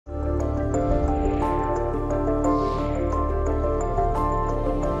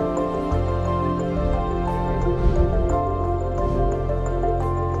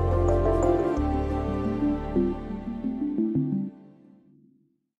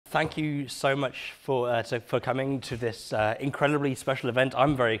Thank you so much for coming to this incredibly special event.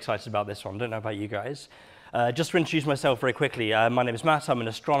 I'm very excited about this one. I don't know about you guys. Just to introduce myself very quickly, my name is Matt. I'm an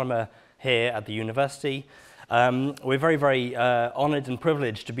astronomer here at the university. We're very honoured and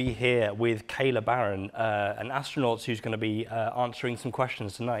privileged to be here with Kayla Barron, an astronaut who's going to be answering some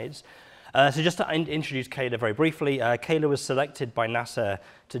questions tonight. So just to introduce Kayla very briefly, Kayla was selected by NASA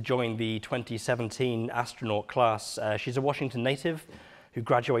to join the 2017 astronaut class. She's a Washington native who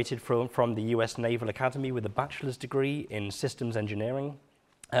graduated from the US Naval Academy with a bachelor's degree in systems engineering.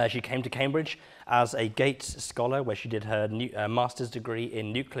 She came to Cambridge as a Gates Scholar, where she did her master's degree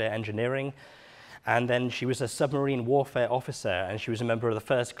in nuclear engineering. And then she was a submarine warfare officer, and she was a member of the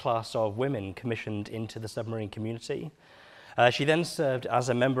first class of women commissioned into the submarine community. She then served as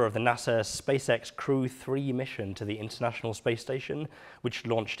a member of the NASA SpaceX Crew 3 mission to the International Space Station, which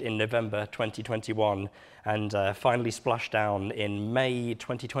launched in November 2021 and finally splashed down in May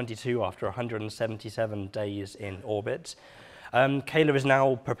 2022 after 177 days in orbit. Kayla is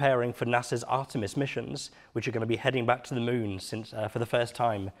now preparing for NASA's Artemis missions, which are going to be heading back to the moon for the first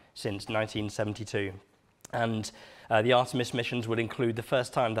time since 1972. And the Artemis missions would include the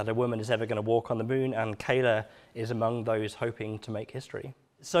first time that a woman is ever going to walk on the moon, and Kayla is among those hoping to make history.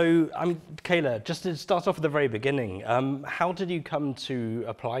 So, Kayla, just to start off at the very beginning, how did you come to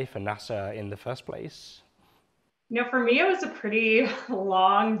apply for NASA in the first place? You know, for me, it was a pretty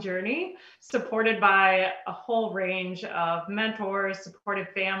long journey, supported by a whole range of mentors, supportive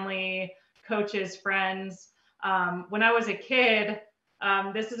family, coaches, friends. When I was a kid,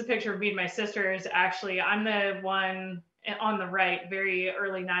 this is a picture of me and my sisters. Actually, I'm the one on the right, very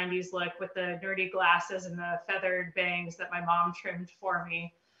early 90s look with the nerdy glasses and the feathered bangs that my mom trimmed for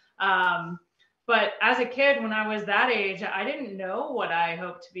me. But as a kid, when I was that age, I didn't know what I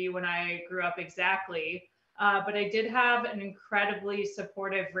hoped to be when I grew up exactly. But I did have an incredibly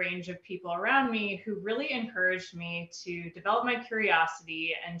supportive range of people around me who really encouraged me to develop my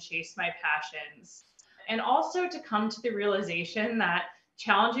curiosity and chase my passions. And also to come to the realization that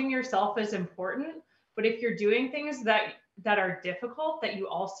challenging yourself is important, but if you're doing things that are difficult, that you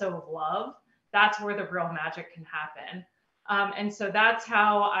also love, that's where the real magic can happen. And so that's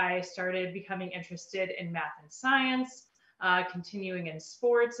how I started becoming interested in math and science, continuing in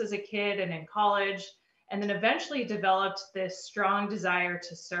sports as a kid and in college, and then eventually developed this strong desire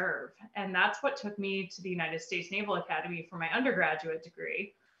to serve. And that's what took me to the United States Naval Academy for my undergraduate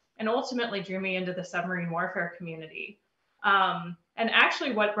degree, and ultimately drew me into the submarine warfare community. And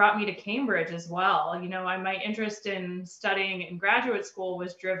actually what brought me to Cambridge as well. You know, my interest in studying in graduate school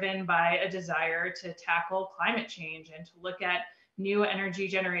was driven by a desire to tackle climate change and to look at new energy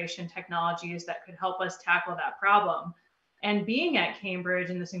generation technologies that could help us tackle that problem. And being at Cambridge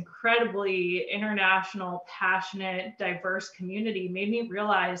in this incredibly international, passionate, diverse community made me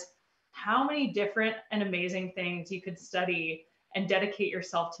realize how many different and amazing things you could study and dedicate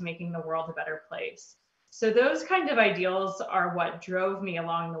yourself to making the world a better place. So those kind of ideals are what drove me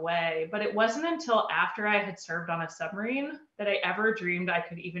along the way. But it wasn't until after I had served on a submarine that I ever dreamed I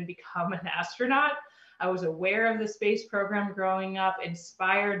could even become an astronaut. I was aware of the space program growing up,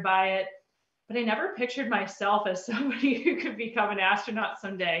 inspired by it, but I never pictured myself as somebody who could become an astronaut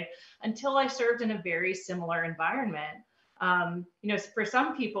someday until I served in a very similar environment. You know, for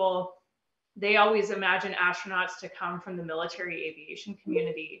some people, they always imagine astronauts to come from the military aviation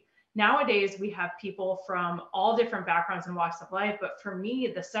community. Nowadays, we have people from all different backgrounds and walks of life, but for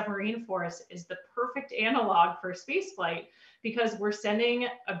me, the submarine force is the perfect analog for spaceflight because we're sending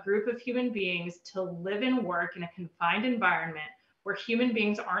a group of human beings to live and work in a confined environment where human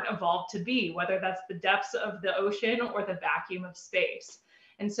beings aren't evolved to be, whether that's the depths of the ocean or the vacuum of space.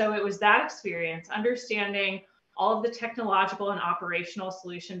 And so it was that experience, understanding all of the technological and operational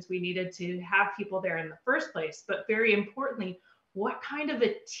solutions we needed to have people there in the first place, but very importantly, what kind of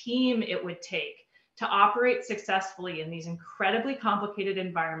a team it would take to operate successfully in these incredibly complicated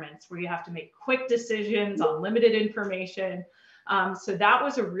environments where you have to make quick decisions on limited information. So that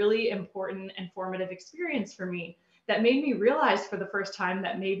was a really important and formative experience for me that made me realize for the first time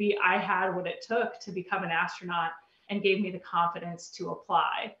that maybe I had what it took to become an astronaut and gave me the confidence to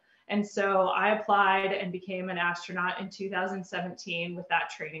apply. And so I applied and became an astronaut in 2017 with that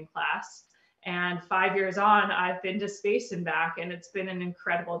training class. And 5 years on, I've been to space and back, and it's been an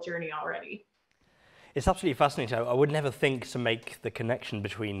incredible journey already. It's absolutely fascinating. I would never think to make the connection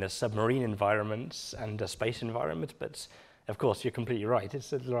between the submarine environments and a space environment, but of course, you're completely right.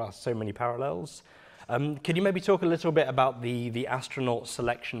 There are so many parallels. Could you maybe talk a little bit about the astronaut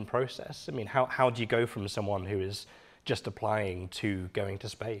selection process? I mean, how do you go from someone who is just applying to going to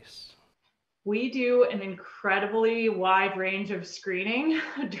space? We do an incredibly wide range of screening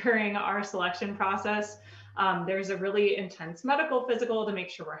during our selection process. There's a really intense medical physical to make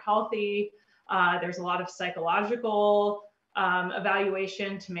sure we're healthy. There's a lot of psychological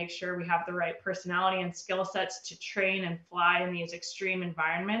evaluation to make sure we have the right personality and skill sets to train and fly in these extreme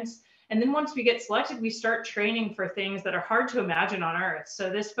environments. And then once we get selected, we start training for things that are hard to imagine on Earth. So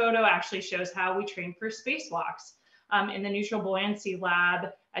this photo actually shows how we train for spacewalks. In the neutral buoyancy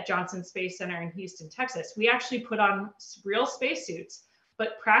lab at Johnson Space Center in Houston, Texas, we actually put on real spacesuits,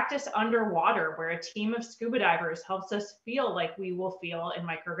 but practice underwater where a team of scuba divers helps us feel like we will feel in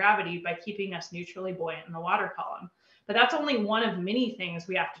microgravity by keeping us neutrally buoyant in the water column. But that's only one of many things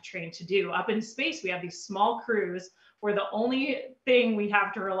we have to train to do. Up in space, we have these small crews where the only thing we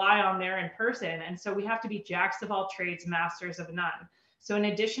have to rely on there in person. And so we have to be jacks of all trades, masters of none. So in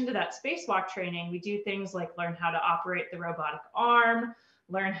addition to that spacewalk training, we do things like learn how to operate the robotic arm,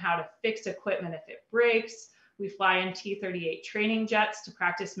 learn how to fix equipment if it breaks. We fly in T-38 training jets to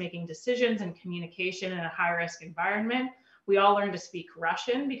practice making decisions and communication in a high-risk environment. We all learn to speak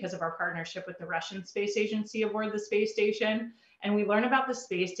Russian because of our partnership with the Russian Space Agency aboard the space station. And we learn about the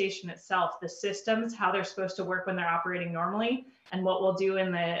space station itself, the systems, how they're supposed to work when they're operating normally, and what we'll do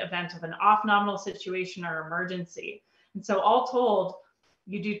in the event of an off-nominal situation or emergency. And so all told,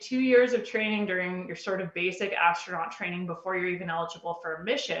 you do 2 years of training during your sort of basic astronaut training before you're even eligible for a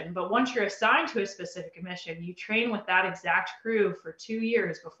mission. But once you're assigned to a specific mission, you train with that exact crew for 2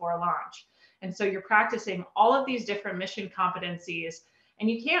 years before launch. And so you're practicing all of these different mission competencies, and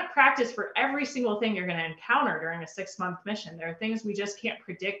you can't practice for every single thing you're going to encounter during a 6-month mission. There are things we just can't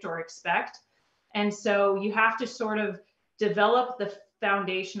predict or expect. And so you have to sort of develop the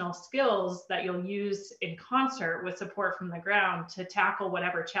foundational skills that you'll use in concert with support from the ground to tackle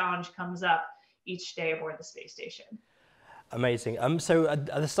whatever challenge comes up each day aboard the space station. Amazing. So at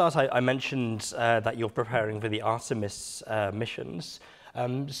the start, I mentioned that you're preparing for the Artemis missions.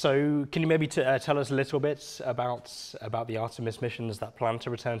 So can you maybe tell us a little bit about the Artemis missions that plan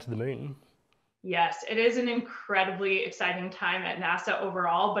to return to the moon? Yes, it is an incredibly exciting time at NASA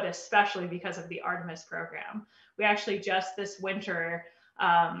overall, but especially because of the Artemis program. We actually just this winter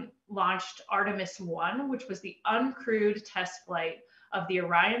launched Artemis 1, which was the uncrewed test flight of the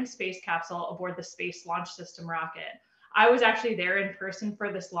Orion space capsule aboard the Space Launch System rocket. I was actually there in person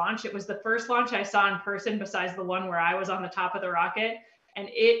for this launch. It was the first launch I saw in person besides the one where I was on the top of the rocket, and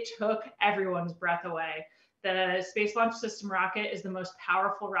it took everyone's breath away. The Space Launch System rocket is the most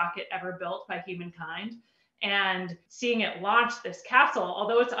powerful rocket ever built by humankind. And seeing it launch this capsule,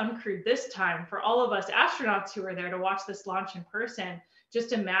 although it's uncrewed this time, for all of us astronauts who were there to watch this launch in person,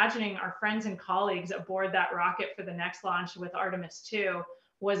 just imagining our friends and colleagues aboard that rocket for the next launch with Artemis 2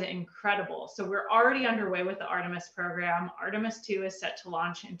 was incredible. So we're already underway with the Artemis program. Artemis 2 is set to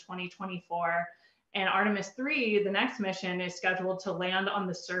launch in 2024. And Artemis 3, the next mission, is scheduled to land on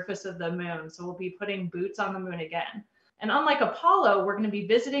the surface of the moon. So we'll be putting boots on the moon again. And unlike Apollo, we're going to be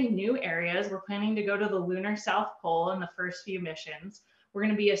visiting new areas. We're planning to go to the lunar South Pole in the first few missions. We're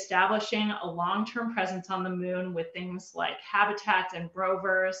going to be establishing a long-term presence on the moon with things like habitats and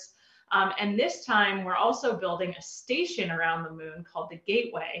rovers. And this time, we're also building a station around the moon called the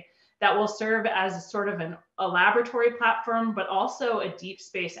Gateway that will serve as sort of a laboratory platform, but also a deep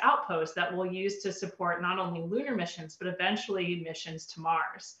space outpost that we'll use to support not only lunar missions, but eventually missions to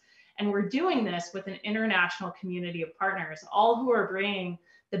Mars. And we're doing this with an international community of partners, all who are bringing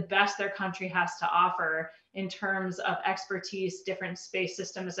the best their country has to offer in terms of expertise, different space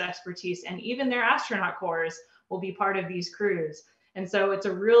systems expertise, and even their astronaut corps will be part of these crews. And so it's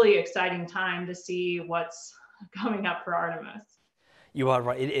a really exciting time to see what's coming up for Artemis. You are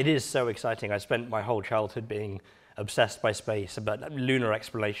right. It is so exciting. I spent my whole childhood being obsessed by space, but lunar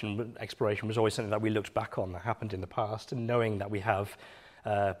exploration was always something that we looked back on that happened in the past, and knowing that we have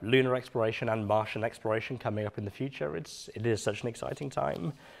lunar exploration and Martian exploration coming up in the future, it is such an exciting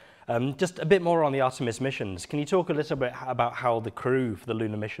time. Just a bit more on the Artemis missions. Can you talk a little bit about how the crew for the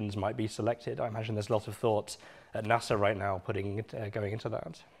lunar missions might be selected? I imagine there's a lot of thought at NASA right now going into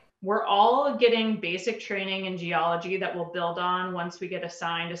that. We're all getting basic training in geology that we'll build on once we get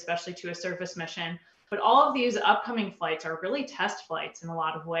assigned, especially to a surface mission. But all of these upcoming flights are really test flights in a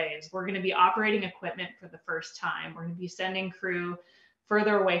lot of ways. We're going to be operating equipment for the first time. We're going to be sending crew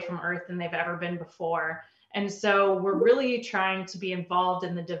further away from Earth than they've ever been before. And so we're really trying to be involved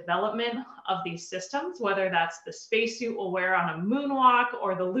in the development of these systems, whether that's the spacesuit we'll wear on a moonwalk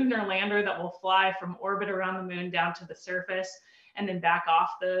or the lunar lander that will fly from orbit around the moon down to the surface and then back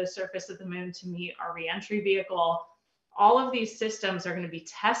off the surface of the moon to meet our reentry vehicle. All of these systems are going to be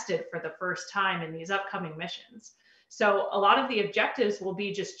tested for the first time in these upcoming missions. So a lot of the objectives will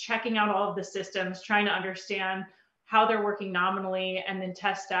be just checking out all of the systems, trying to understand how they're working nominally, and then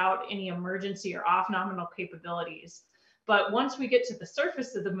test out any emergency or off nominal capabilities. But once we get to the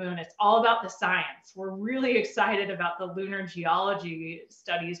surface of the moon, it's all about the science. We're really excited about the lunar geology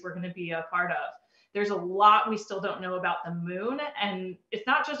studies we're going to be a part of. There's a lot we still don't know about the moon, and it's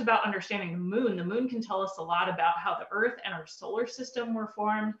not just about understanding the moon. The moon can tell us a lot about how the Earth and our solar system were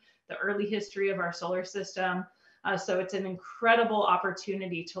formed, the early history of our solar system. So it's an incredible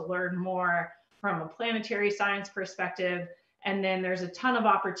opportunity to learn more from a planetary science perspective. And then there's a ton of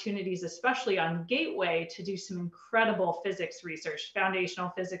opportunities, especially on Gateway, to do some incredible physics research, foundational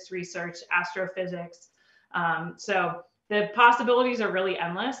physics research, astrophysics. So the possibilities are really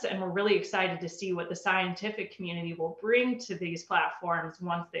endless, and we're really excited to see what the scientific community will bring to these platforms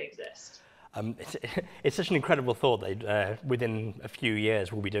once they exist. It's such an incredible thought that within a few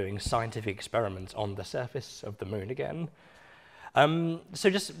years we'll be doing scientific experiments on the surface of the moon again. So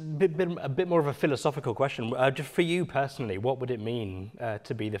just a bit more of a philosophical question. Just for you personally, what would it mean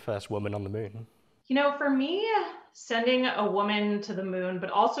to be the first woman on the moon? You know, for me, sending a woman to the moon, but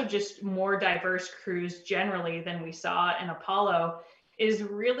also just more diverse crews generally than we saw in Apollo, is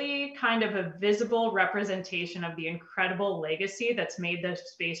really kind of a visible representation of the incredible legacy that's made the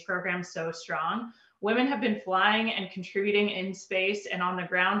space program so strong. Women have been flying and contributing in space and on the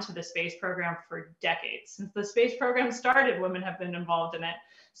ground to the space program for decades. Since the space program started, women have been involved in it.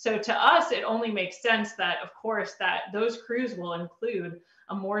 So to us, it only makes sense that, of course, that those crews will include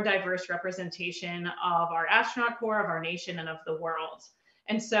a more diverse representation of our astronaut corps, of our nation, and of the world.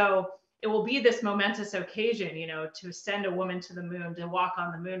 And so it will be this momentous occasion, you know, to send a woman to the moon, to walk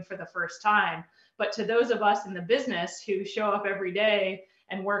on the moon for the first time. But to those of us in the business who show up every day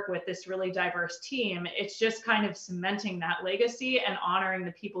and work with this really diverse team, it's just kind of cementing that legacy and honoring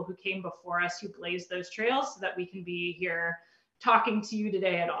the people who came before us, who blazed those trails, so that we can be here talking to you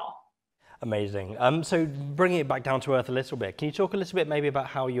today at all. Amazing. So bringing it back down to earth a little bit, can you talk a little bit maybe about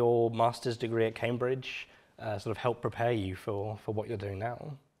how your master's degree at Cambridge sort of helped prepare you for what you're doing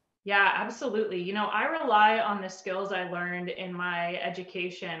now? Yeah, absolutely. You know, I rely on the skills I learned in my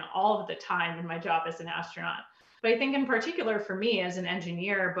education all of the time in my job as an astronaut. But I think in particular for me as an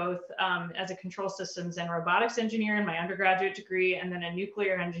engineer, both as a control systems and robotics engineer in my undergraduate degree, and then a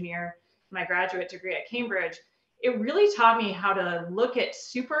nuclear engineer in my graduate degree at Cambridge, it really taught me how to look at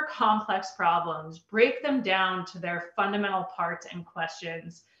super complex problems, break them down to their fundamental parts and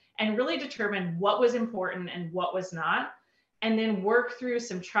questions, and really determine what was important and what was not, and then work through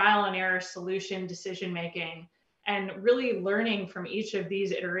some trial and error solution decision making, and really learning from each of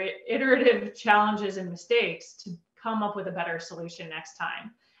these iterative challenges and mistakes to come up with a better solution next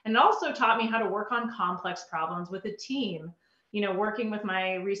time. And it also taught me how to work on complex problems with a team. You know, working with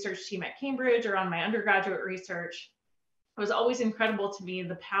my research team at Cambridge or on my undergraduate research, it was always incredible to me,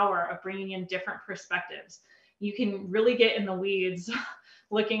 the power of bringing in different perspectives. You can really get in the weeds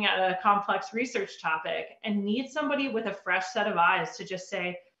looking at a complex research topic and need somebody with a fresh set of eyes to just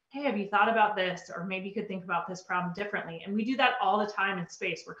say, hey, have you thought about this? Or maybe you could think about this problem differently. And we do that all the time in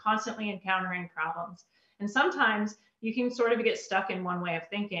space. We're constantly encountering problems. And sometimes you can sort of get stuck in one way of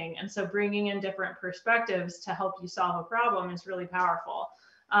thinking. And so bringing in different perspectives to help you solve a problem is really powerful.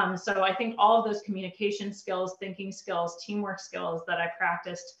 So I think all of those communication skills, thinking skills, teamwork skills that I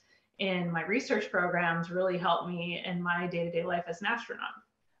practiced in my research programs really helped me in my day-to-day life as an astronaut.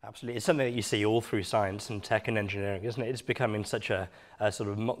 Absolutely. It's something that you see all through science and tech and engineering, isn't it? It's becoming such a sort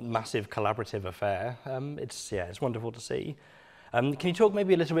of massive collaborative affair. It's wonderful to see. Can you talk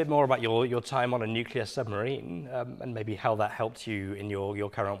maybe a little bit more about your time on a nuclear submarine and maybe how that helped you in your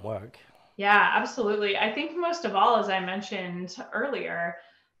current work? Yeah, absolutely. I think most of all, as I mentioned earlier,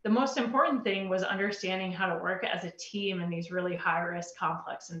 the most important thing was understanding how to work as a team in these really high-risk,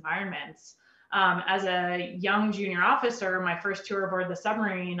 complex environments. As a young junior officer, my first tour aboard the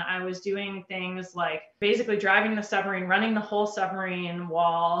submarine, I was doing things like basically driving the submarine, running the whole submarine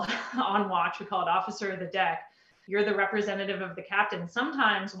while on watch. We call it officer of the deck. You're the representative of the captain,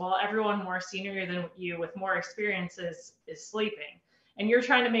 sometimes while everyone more senior than you with more experiences is sleeping. And you're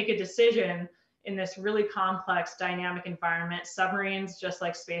trying to make a decision in this really complex dynamic environment. Submarines, just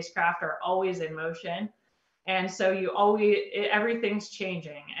like spacecraft, are always in motion. And so everything's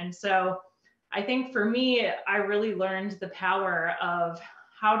changing. And so I think for me, I really learned the power of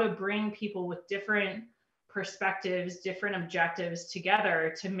how to bring people with different perspectives, different objectives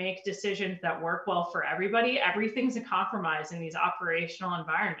together to make decisions that work well for everybody. Everything's a compromise in these operational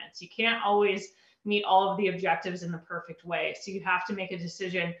environments. You can't always meet all of the objectives in the perfect way. So you have to make a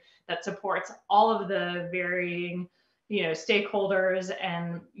decision that supports all of the varying, stakeholders,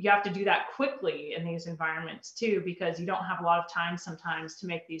 and you have to do that quickly in these environments too, because you don't have a lot of time sometimes to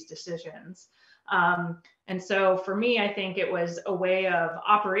make these decisions. And so for me, I think it was a way of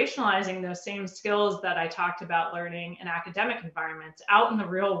operationalizing those same skills that I talked about learning in academic environments out in the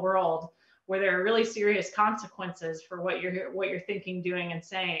real world, where there are really serious consequences for what you're thinking, doing, and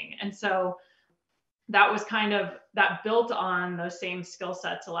saying. And so that was that built on those same skill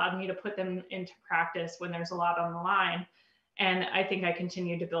sets, allowed me to put them into practice when there's a lot on the line. And I think I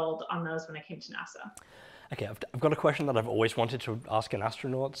continued to build on those when I came to NASA. Okay, I've got a question that I've always wanted to ask an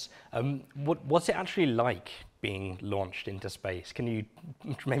astronaut. What's it actually like being launched into space? Can you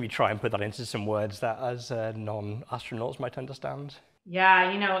maybe try and put that into some words that as non-astronauts might understand?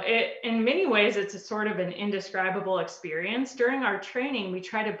 Yeah, in many ways, it's a sort of an indescribable experience. During our training, we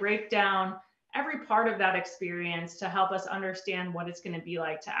try to break down every part of that experience to help us understand what it's going to be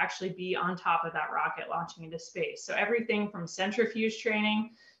like to actually be on top of that rocket launching into space. So everything from centrifuge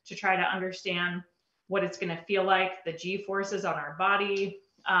training to try to understand what it's going to feel like, the G forces on our body,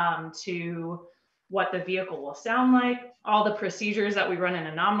 to what the vehicle will sound like, all the procedures that we run in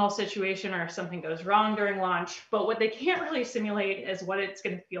a nominal situation or if something goes wrong during launch. But what they can't really simulate is what it's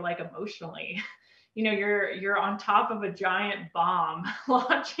going to feel like emotionally. You're on top of a giant bomb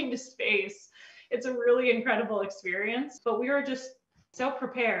launching to space. It's a really incredible experience, but we were just so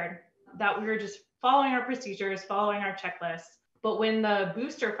prepared that we were just following our procedures, following our checklists. But when the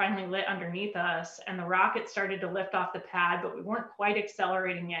booster finally lit underneath us and the rocket started to lift off the pad, but we weren't quite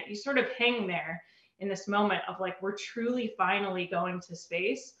accelerating yet, you sort of hang there in this moment of like, we're truly finally going to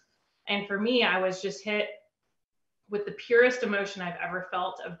space. And for me, I was just hit with the purest emotion I've ever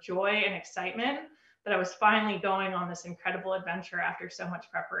felt of joy and excitement that I was finally going on this incredible adventure after so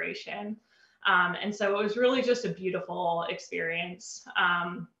much preparation. And so it was really just a beautiful experience.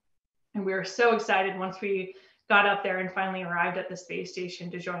 And we were so excited once we got up there and finally arrived at the space station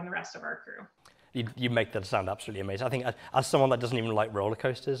to join the rest of our crew. You make that sound absolutely amazing. I think as someone that doesn't even like roller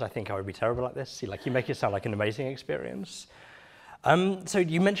coasters, I think I would be terrible at this. You make it sound like an amazing experience. So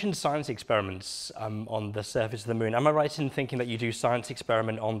you mentioned science experiments on the surface of the moon. Am I right in thinking that you do science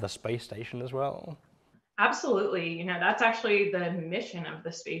experiment on the space station as well? Absolutely. That's actually the mission of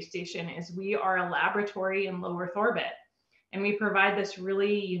the space station is we are a laboratory in low Earth orbit. And we provide this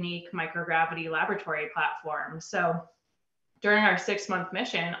really unique microgravity laboratory platform. So during our 6-month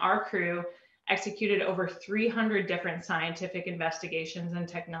mission, our crew executed over 300 different scientific investigations and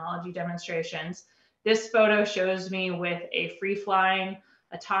technology demonstrations. This photo shows me with a free-flying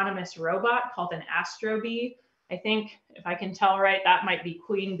autonomous robot called an Astro Bee. I think if I can tell right, that might be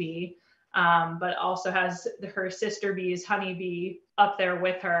Queen Bee, but also has her sister bees, Honey Bee, up there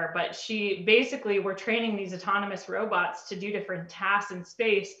with her. But we're training these autonomous robots to do different tasks in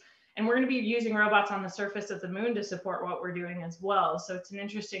space. And we're going to be using robots on the surface of the moon to support what we're doing as well. So it's an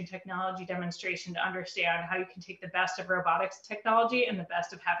interesting technology demonstration to understand how you can take the best of robotics technology and the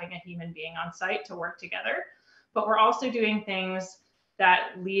best of having a human being on site to work together. But we're also doing things that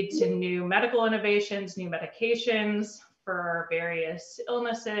lead to new medical innovations, new medications for various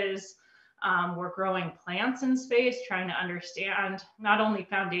illnesses. We're growing plants in space, trying to understand not only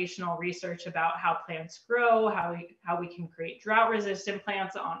foundational research about how plants grow, how we can create drought-resistant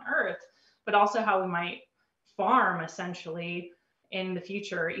plants on Earth, but also how we might farm essentially in the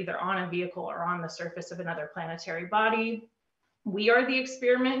future, either on a vehicle or on the surface of another planetary body. We are the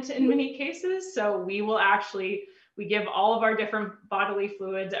experiment in many cases, so we give all of our different bodily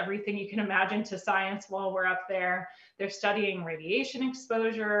fluids, everything you can imagine, to science while we're up there. They're studying radiation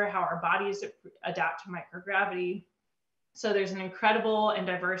exposure, how our bodies adapt to microgravity. So there's an incredible and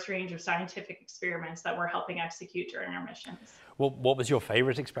diverse range of scientific experiments that we're helping execute during our missions. Well, what was your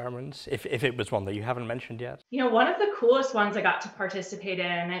favorite experiment, if it was one that you haven't mentioned yet? One of the coolest ones I got to participate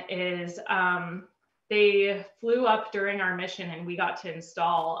in is they flew up during our mission and we got to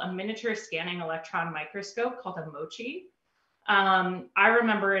install a miniature scanning electron microscope called a MOCHI. I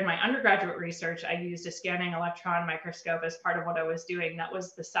remember in my undergraduate research, I used a scanning electron microscope as part of what I was doing that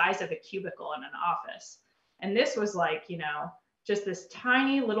was the size of a cubicle in an office. And this was like, just this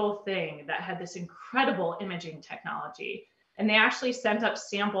tiny little thing that had this incredible imaging technology. And they actually sent up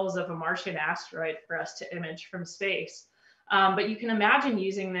samples of a Martian asteroid for us to image from space. But you can imagine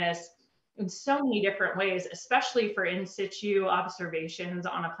using this in so many different ways, especially for in situ observations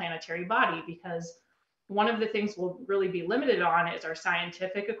on a planetary body, because one of the things we'll really be limited on is our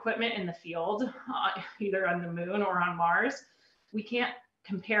scientific equipment in the field, either on the moon or on Mars. We can't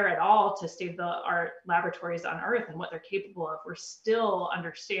compare at all to state-of-the-art laboratories on Earth and what they're capable of. We're still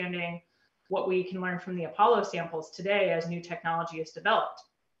understanding what we can learn from the Apollo samples today as new technology is developed.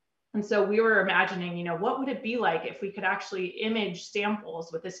 And so we were imagining, what would it be like if we could actually image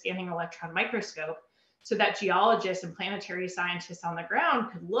samples with a scanning electron microscope so that geologists and planetary scientists on the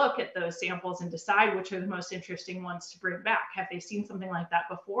ground could look at those samples and decide which are the most interesting ones to bring back. Have they seen something like that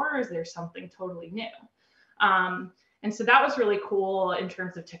before, or is there something totally new? And so that was really cool in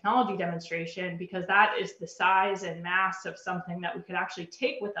terms of technology demonstration, because that is the size and mass of something that we could actually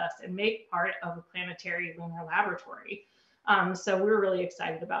take with us and make part of a planetary lunar laboratory. So we were really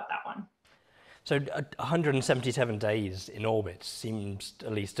excited about that one. So 177 days in orbit seems,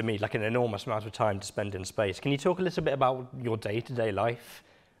 at least to me, like an enormous amount of time to spend in space. Can you talk a little bit about your day-to-day life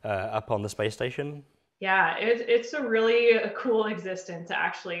up on the space station? Yeah, it's a really cool existence,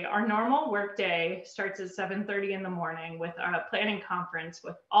 actually. Our normal work day starts at 7:30 in the morning with a planning conference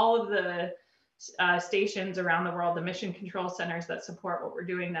with all of the stations around the world, the mission control centers that support what we're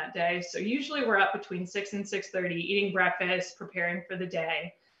doing that day. So usually we're up between 6 and 6:30, eating breakfast, preparing for the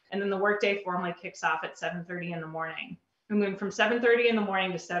day. And then the workday formally kicks off at 7:30 in the morning. And then from 7:30 in the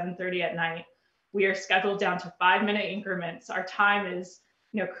morning to 7:30 at night, we are scheduled down to 5-minute increments. Our time is,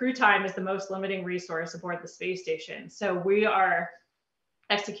 crew time is the most limiting resource aboard the space station. So we are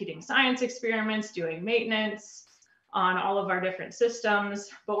executing science experiments, doing maintenance on all of our different systems,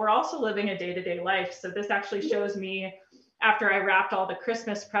 but we're also living a day-to-day life. So this actually shows me after I wrapped all the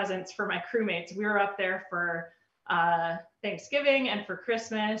Christmas presents for my crewmates. We were up there for Thanksgiving and for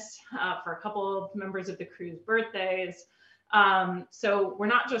Christmas, for a couple of members of the crew's birthdays. So we're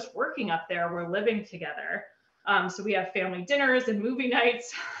not just working up there, we're living together. So we have family dinners and movie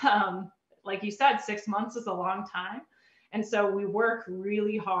nights. Like you said, 6 months is a long time. And so we work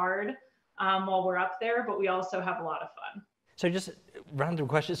really hard while we're up there, but we also have a lot of fun. So just random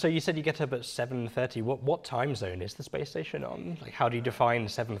question. So you said you get up at 7:30. What time zone is the space station on? Like, how do you define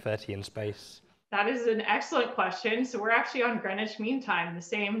 7:30 in space? That is an excellent question. So we're actually on Greenwich Mean Time, the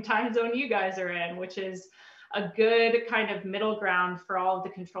same time zone you guys are in, which is a good kind of middle ground for all of the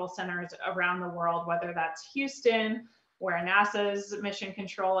control centers around the world, whether that's Houston, where NASA's mission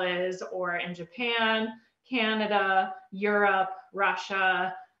control is, or in Japan, Canada, Europe,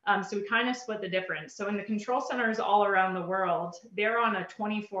 Russia. So we kind of split the difference. So in the control centers all around the world, they're on a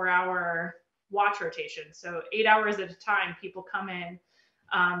 24-hour watch rotation. So 8 hours at a time, people come in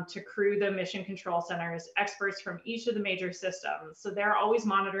to crew the mission control centers, experts from each of the major systems. So they're always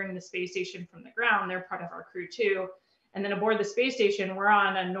monitoring the space station from the ground. They're part of our crew too. And then aboard the space station, we're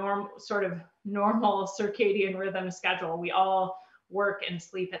on a normal circadian rhythm schedule. We all work and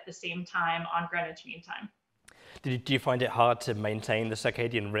sleep at the same time on Greenwich Mean Time. Do you find it hard to maintain the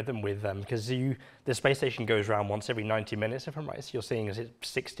circadian rhythm with them? Because the space station goes around once every 90 minutes, if I'm right. So you're seeing, is it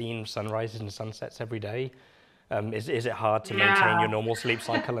 16 sunrises and sunsets every day? Is it hard to maintain your normal sleep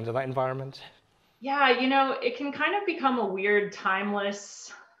cycle under that environment? Yeah, it can kind of become a weird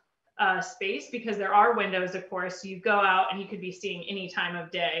timeless space, because there are windows, of course. You go out and you could be seeing any time of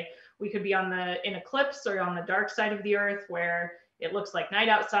day. We could be in eclipse or on the dark side of the Earth where it looks like night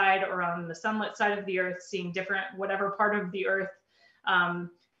outside, or on the sunlit side of the Earth, seeing whatever part of the Earth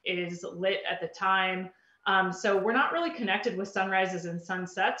is lit at the time. So we're not really connected with sunrises and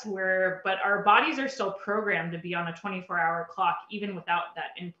sunsets, but our bodies are still programmed to be on a 24-hour clock, even without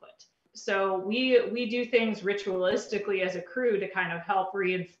that input. So we do things ritualistically as a crew to kind of help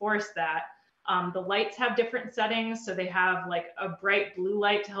reinforce that. The lights have different settings. So they have like a bright blue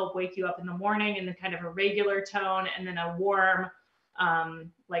light to help wake you up in the morning, and then kind of a regular tone, and then a warm,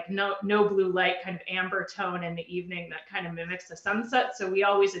 like no blue light, kind of amber tone in the evening that kind of mimics the sunset. So we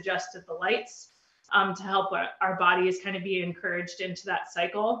always adjusted the lights to help our bodies kind of be encouraged into that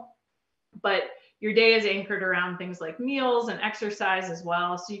cycle. But your day is anchored around things like meals and exercise as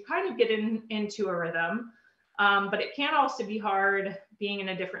well. So you kind of get into a rhythm. But it can also be hard being in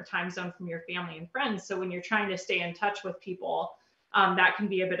a different time zone from your family and friends. So when you're trying to stay in touch with people, that can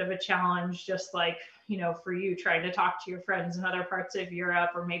be a bit of a challenge, just like, for you trying to talk to your friends in other parts of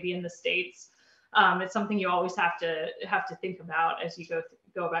Europe or maybe in the States. It's something you always have to think about as you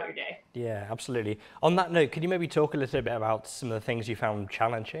go about your day. Yeah, absolutely. On that note, could you maybe talk a little bit about some of the things you found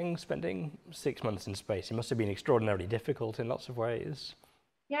challenging spending 6 months in space? It must have been extraordinarily difficult in lots of ways.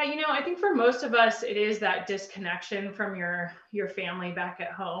 Yeah, I think for most of us, it is that disconnection from your family back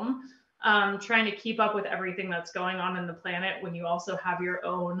at home, trying to keep up with everything that's going on in the planet when you also have your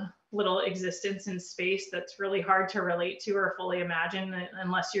own little existence in space that's really hard to relate to or fully imagine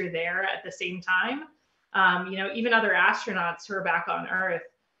unless you're there at the same time. Even other astronauts who are back on Earth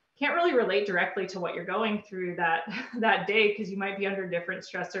can't really relate directly to what you're going through that day, because you might be under different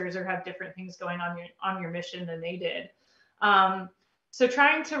stressors or have different things going on your mission than they did. So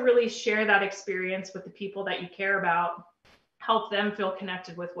trying to really share that experience with the people that you care about, help them feel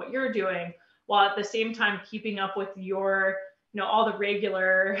connected with what you're doing, while at the same time keeping up with your, all the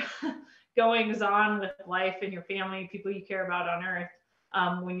regular goings on with life and your family, people you care about on Earth,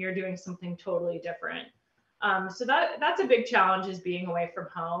 when you're doing something totally different. So that's a big challenge, is being away from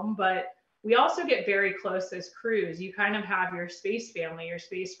home. But we also get very close as crews. You kind of have your space family, your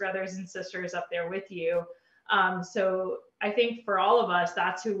space brothers and sisters up there with you. So I think for all of us,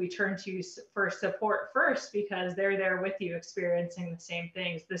 that's who we turn to for support first, because they're there with you, experiencing the same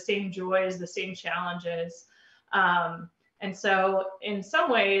things, the same joys, the same challenges. And so in some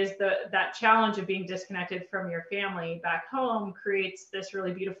ways, that challenge of being disconnected from your family back home creates this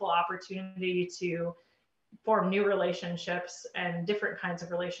really beautiful opportunity to form new relationships and different kinds of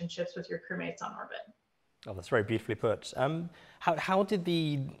relationships with your crewmates on orbit. Oh, that's very beautifully put. How did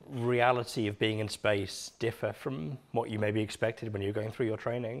the reality of being in space differ from what you maybe expected when you were going through your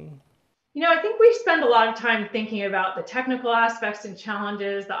training? I think we spend a lot of time thinking about the technical aspects and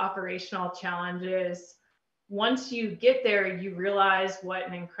challenges, the operational challenges. Once you get there, you realize what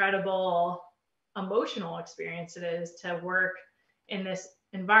an incredible emotional experience it is to work in this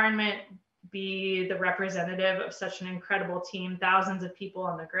environment, be the representative of such an incredible team, thousands of people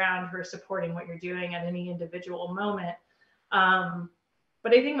on the ground who are supporting what you're doing at any individual moment.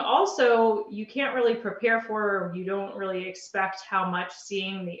 But I think also you can't really prepare for, or you don't really expect how much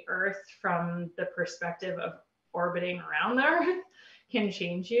seeing the Earth from the perspective of orbiting around the Earth can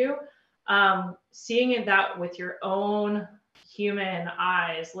change you. Seeing it that with your own human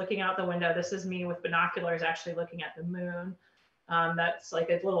eyes, looking out the window. This is me with binoculars actually looking at the moon. That's like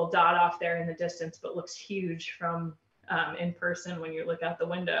a little dot off there in the distance, but looks huge from in person when you look out the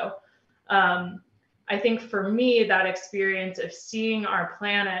window. I think for me, that experience of seeing our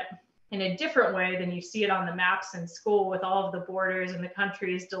planet in a different way than you see it on the maps in school, with all of the borders and the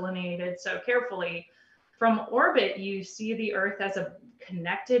countries delineated so carefully. From orbit, you see the Earth as a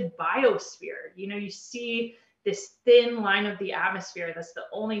connected biosphere. You see this thin line of the atmosphere that's the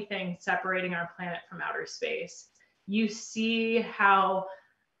only thing separating our planet from outer space. You see how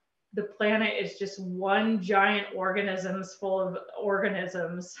the planet is just one giant organisms full of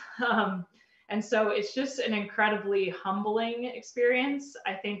organisms. And so it's just an incredibly humbling experience.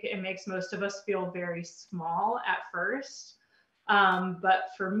 I think it makes most of us feel very small at first.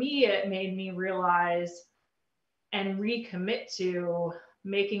 But for me, it made me realize and recommit to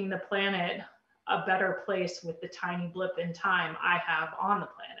making the planet a better place with the tiny blip in time I have on the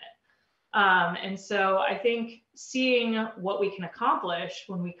planet. And so I think seeing what we can accomplish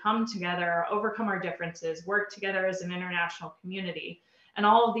when we come together, overcome our differences, work together as an international community, and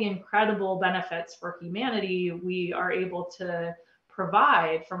all of the incredible benefits for humanity we are able to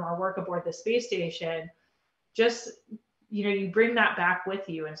provide from our work aboard the space station, just, you bring that back with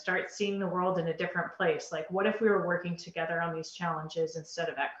you and start seeing the world in a different place. Like, what if we were working together on these challenges instead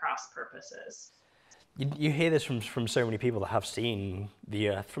of at cross purposes? You hear this from so many people that have seen the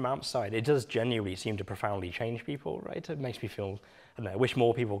Earth from outside. It does genuinely seem to profoundly change people, right? It makes me feel, I don't know, I wish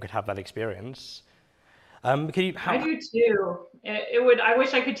more people could have that experience. I do too. I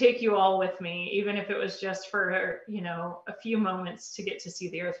wish I could take you all with me, even if it was just for, a few moments to get to see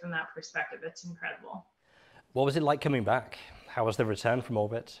the Earth from that perspective. It's incredible. What was it like coming back? How was the return from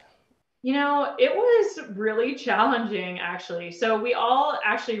orbit? It was really challenging, actually. So we all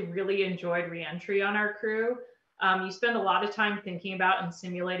actually really enjoyed re-entry on our crew. You spend a lot of time thinking about and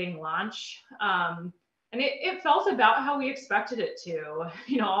simulating launch. And it felt about how we expected it to,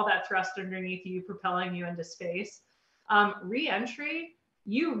 all that thrust underneath you, propelling you into space. Re-entry,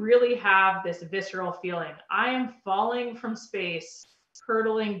 you really have this visceral feeling. I am falling from space,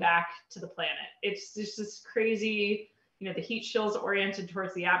 hurtling back to the planet. It's just this crazy, the heat shield's oriented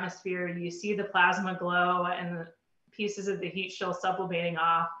towards the atmosphere. You see the plasma glow and the pieces of the heat shield sublimating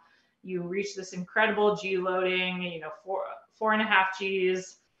off. You reach this incredible G loading, 4.5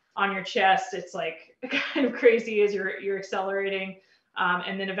 Gs on your chest. It's like kind of crazy as you're accelerating.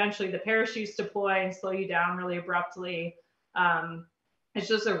 And then eventually the parachutes deploy and slow you down really abruptly. It's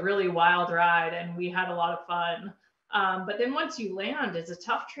just a really wild ride, and we had a lot of fun. But then once you land, it's a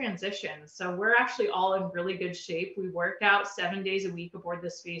tough transition. So we're actually all in really good shape. We work out 7 days a week aboard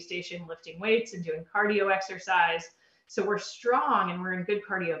the space station, lifting weights and doing cardio exercise. So we're strong and we're in good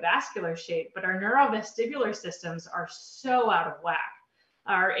cardiovascular shape, but our neurovestibular systems are so out of whack.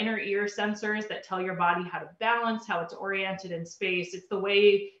 Our inner ear sensors that tell your body how to balance, how it's oriented in space. It's the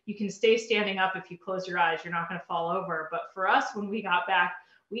way you can stay standing up. If you close your eyes, you're not going to fall over. But for us, when we got back,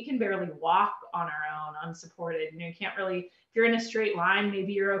 we can barely walk on our own unsupported. You can't really, if you're in a straight line,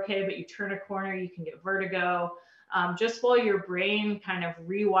 maybe you're okay, but you turn a corner, you can get vertigo. Just while your brain kind of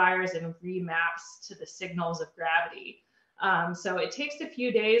rewires and remaps to the signals of gravity. So it takes a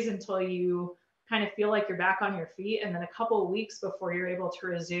few days until you kind of feel like you're back on your feet, and then a couple of weeks before you're able to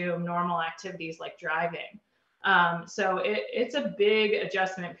resume normal activities like driving. So it's a big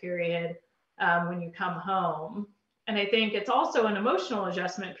adjustment period when you come home. And I think it's also an emotional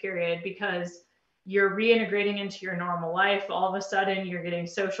adjustment period because you're reintegrating into your normal life. All of a sudden, you're getting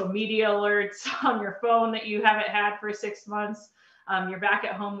social media alerts on your phone that you haven't had for 6 months. You're back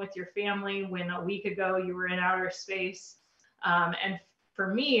at home with your family when a week ago you were in outer space. And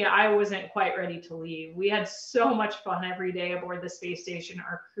for me, I wasn't quite ready to leave. We had so much fun every day aboard the space station.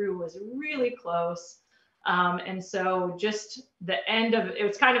 Our crew was really close. And so just it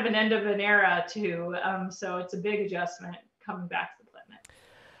was kind of an end of an era too. So it's a big adjustment coming back to the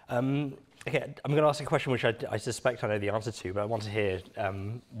planet. Okay, I'm going to ask a question which I suspect I know the answer to, but I want to hear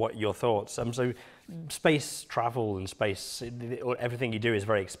what your thoughts. So space travel and space, everything you do is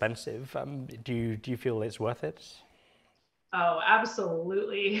very expensive. Do you feel it's worth it? Oh,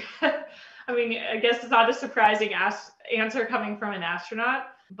 absolutely. I mean, I guess it's not a surprising answer coming from an astronaut,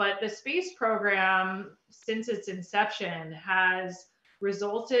 but the space program, since its inception, has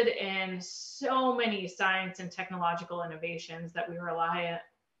resulted in so many science and technological innovations that we rely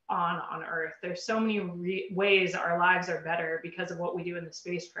on Earth. There's so many ways our lives are better because of what we do in the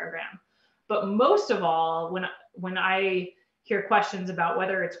space program. But most of all, when I hear questions about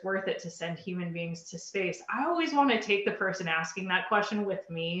whether it's worth it to send human beings to space, I always want to take the person asking that question with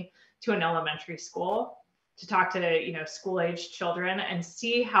me to an elementary school to talk to, school-aged children and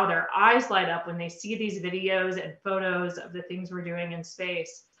see how their eyes light up when they see these videos and photos of the things we're doing in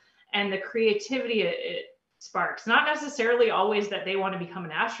space and the creativity it sparks. Not necessarily always that they want to become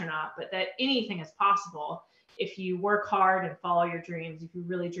an astronaut, but that anything is possible if you work hard and follow your dreams, if you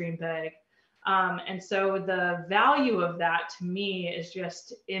really dream big. And so the value of that to me is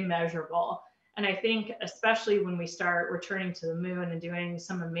just immeasurable. And I think especially when we start returning to the moon and doing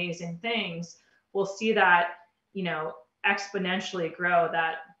some amazing things, we'll see that, exponentially grow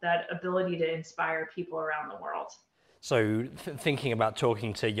that ability to inspire people around the world. So thinking about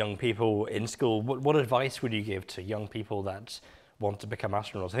talking to young people in school, what advice would you give to young people that want to become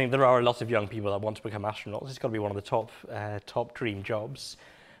astronauts? I think there are a lot of young people that want to become astronauts. It's got to be one of the top dream jobs.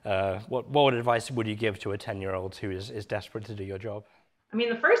 What advice would you give to a 10-year-old who is desperate to do your job? I mean,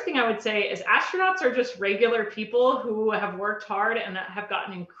 the first thing I would say is astronauts are just regular people who have worked hard and have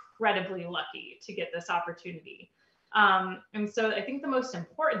gotten incredibly lucky to get this opportunity. And so I think the most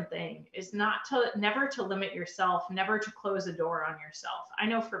important thing is never to limit yourself, never to close a door on yourself. I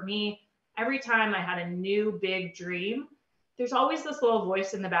know for me, every time I had a new big dream, there's always this little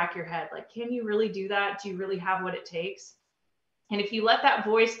voice in the back of your head, like, can you really do that? Do you really have what it takes? And if you let that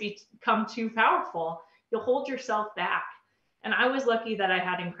voice become too powerful, you'll hold yourself back. And I was lucky that I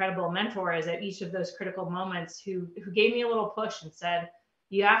had incredible mentors at each of those critical moments who gave me a little push and said,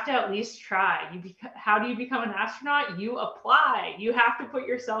 you have to at least try. How do you become an astronaut? You apply. You have to put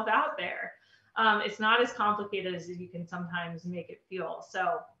yourself out there. It's not as complicated as you can sometimes make it feel.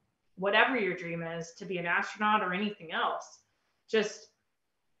 So whatever your dream is, to be an astronaut or anything else, just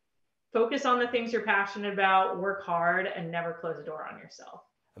focus on the things you're passionate about, work hard, and never close a door on yourself.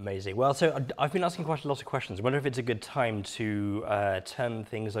 Amazing. Well, so I've been asking quite a lot of questions. I wonder if it's a good time to turn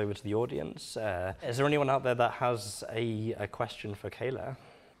things over to the audience. Is there anyone out there that has a question for Kayla?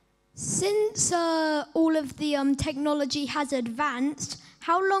 Since all of the technology has advanced,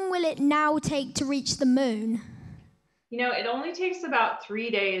 how long will it now take to reach the moon? It only takes about 3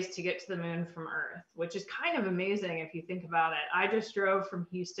 days to get to the moon from Earth, which is kind of amazing if you think about it. I just drove from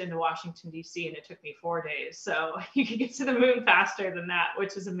Houston to Washington, D.C., and it took me 4 days. So you can get to the moon faster than that,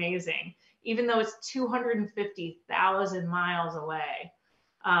 which is amazing, even though it's 250,000 miles away.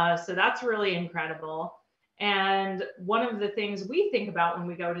 So that's really incredible. And one of the things we think about when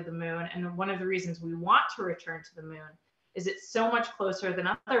we go to the moon, and one of the reasons we want to return to the moon, is it's so much closer than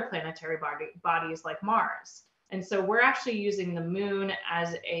other planetary bodies like Mars. And so we're actually using the moon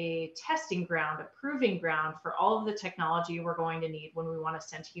as a testing ground, a proving ground for all of the technology we're going to need when we want to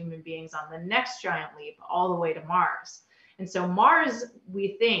send human beings on the next giant leap all the way to Mars. And so Mars,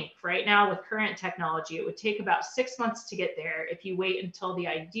 we think right now with current technology, it would take about 6 months to get there if you wait until the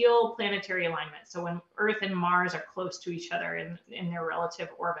ideal planetary alignment. So when Earth and Mars are close to each other in their relative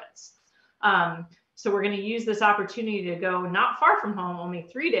orbits. So we're going to use this opportunity to go not far from home, only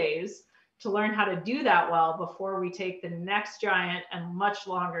 3 days, to learn how to do that well before we take the next giant and much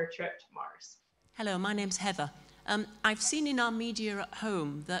longer trip to Mars. Hello, my name's Heather. I've seen in our media at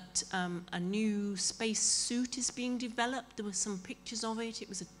home that a new space suit is being developed. There were some pictures of it. It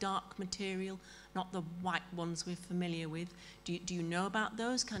was a dark material, not the white ones we're familiar with. Do you know about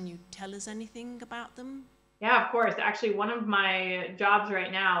those? Can you tell us anything about them? Yeah, of course. Actually, one of my jobs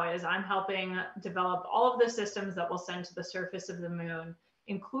right now is I'm helping develop all of the systems that we'll send to the surface of the moon,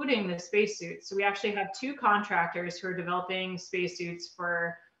 including the spacesuits. So we actually have two contractors who are developing spacesuits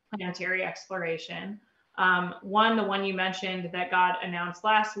for planetary exploration. One, the one you mentioned that got announced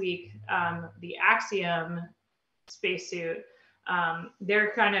last week, the Axiom spacesuit.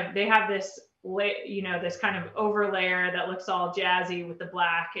 They have this, this kind of overlayer that looks all jazzy with the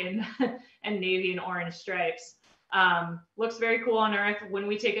black and and navy and orange stripes. Looks very cool on Earth. When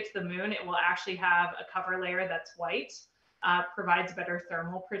we take it to the moon, it will actually have a cover layer that's white, provides better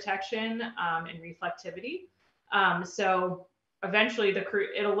thermal protection and reflectivity. So eventually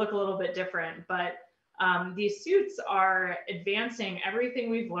it'll look a little bit different, but these suits are advancing everything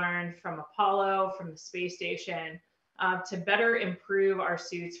we've learned from Apollo, from the space station, to better improve our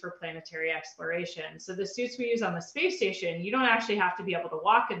suits for planetary exploration. So the suits we use on the space station, you don't actually have to be able to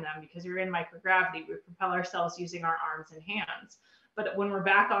walk in them because you're in microgravity. We propel ourselves using our arms and hands. But when we're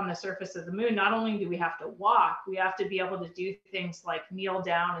back on the surface of the moon, not only do we have to walk, we have to be able to do things like kneel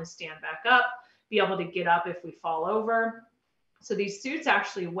down and stand back up, be able to get up if we fall over. So these suits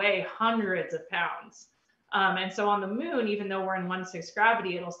actually weigh hundreds of pounds. And so on the moon, even though we're in 1/6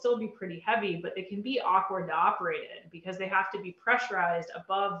 gravity, it'll still be pretty heavy, but they can be awkward to operate in because they have to be pressurized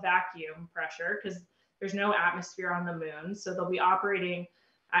above vacuum pressure because there's no atmosphere on the moon. So they'll be operating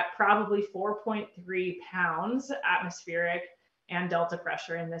at probably 4.3 pounds atmospheric and delta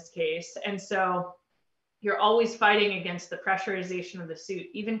pressure in this case. And so you're always fighting against the pressurization of the suit.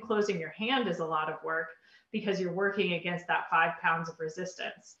 Even closing your hand is a lot of work because you're working against that 5 pounds of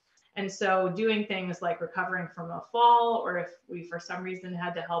resistance. And so doing things like recovering from a fall, or if we for some reason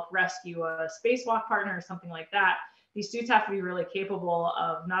had to help rescue a spacewalk partner or something like that, these suits have to be really capable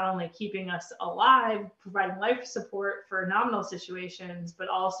of not only keeping us alive, providing life support for nominal situations, but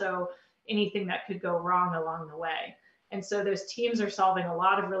also anything that could go wrong along the way. And so those teams are solving a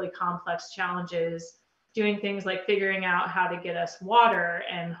lot of really complex challenges, doing things like figuring out how to get us water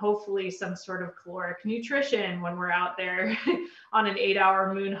and hopefully some sort of caloric nutrition when we're out there on an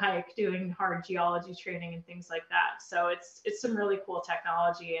 8-hour moon hike doing hard geology training and things like that. So it's some really cool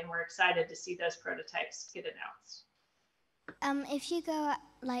technology, and we're excited to see those prototypes get announced. If you go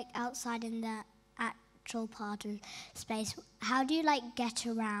like outside in the actual part of space, how do you like get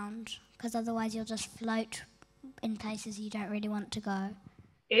around? Because otherwise you'll just float in places you don't really want to go.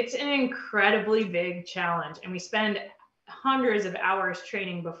 It's an incredibly big challenge, and we spend hundreds of hours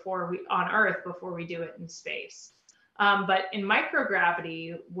training on Earth before we do it in space. But in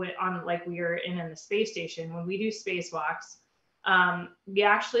microgravity, like we are in the space station, when we do spacewalks, we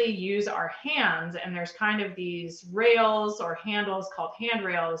actually use our hands, and there's kind of these rails or handles called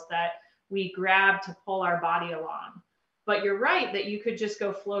handrails that we grab to pull our body along. But you're right that you could just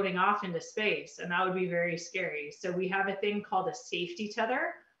go floating off into space, and that would be very scary. So we have a thing called a safety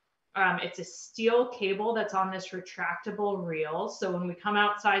tether. It's a steel cable that's on this retractable reel. So when we come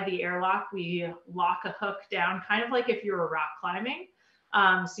outside the airlock, we lock a hook down, kind of like if you were rock climbing.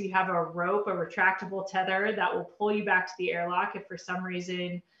 So you have a rope, a retractable tether that will pull you back to the airlock if for some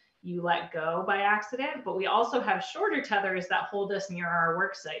reason you let go by accident. But we also have shorter tethers that hold us near our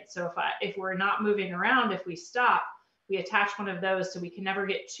work site. So if we're not moving around, if we stop, we attach one of those so we can never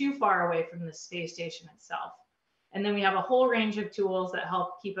get too far away from the space station itself. And then we have a whole range of tools that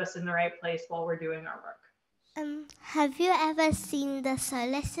help keep us in the right place while we're doing our work. Have you ever seen the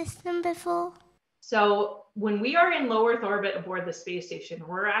solar system before? So when we are in low Earth orbit aboard the space station,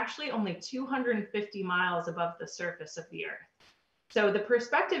 we're actually only 250 miles above the surface of the Earth. So the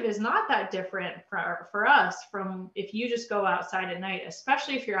perspective is not that different for us from if you just go outside at night,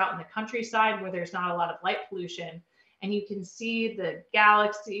 especially if you're out in the countryside where there's not a lot of light pollution, and you can see the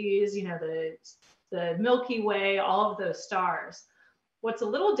galaxies, the Milky Way, all of those stars. What's a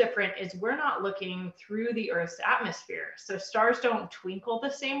little different is we're not looking through the Earth's atmosphere. So stars don't twinkle the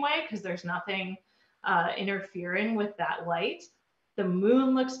same way because there's nothing interfering with that light. The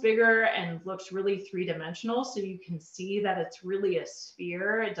moon looks bigger and looks really three-dimensional. So you can see that it's really a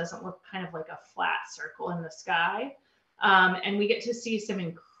sphere. It doesn't look kind of like a flat circle in the sky. And we get to see some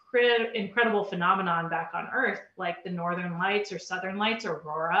incredible phenomenon back on Earth, like the Northern Lights or Southern Lights,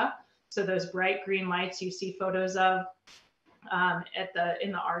 aurora. So those bright green lights you see photos of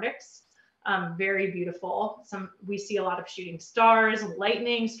in the Arctics, very beautiful. We see a lot of shooting stars,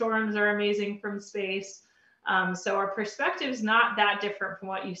 lightning storms are amazing from space. So our perspective is not that different from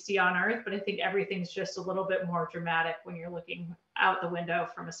what you see on Earth, but I think everything's just a little bit more dramatic when you're looking out the window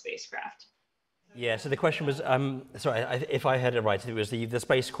from a spacecraft. Yeah, so the question was, sorry, if I heard it right, it was the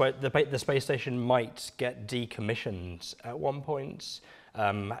space station might get decommissioned at one point.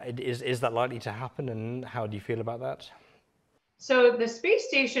 Is that likely to happen, and how do you feel about that? So the space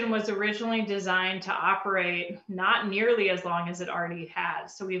station was originally designed to operate not nearly as long as it already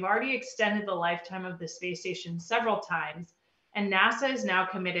has. So we've already extended the lifetime of the space station several times, and NASA is now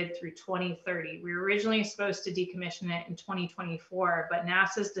committed through 2030. We were originally supposed to decommission it in 2024, but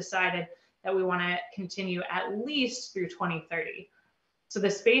NASA's decided that we want to continue at least through 2030. So the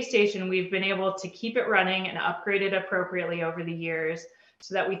space station, we've been able to keep it running and upgrade it appropriately over the years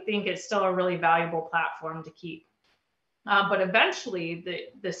so that we think it's still a really valuable platform to keep. But eventually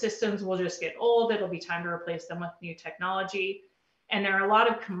the systems will just get old. It'll be time to replace them with new technology. And there are a lot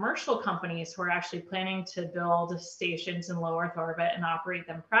of commercial companies who are actually planning to build stations in low Earth orbit and operate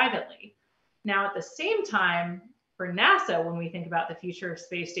them privately. Now, at the same time, for NASA, when we think about the future of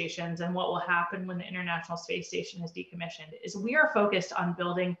space stations and what will happen when the International Space Station is decommissioned, is we are focused on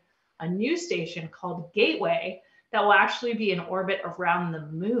building a new station called Gateway that will actually be in orbit around the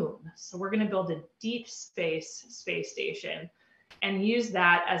moon. So we're going to build a deep space station and use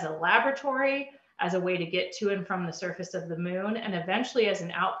that as a laboratory, as a way to get to and from the surface of the moon, and eventually as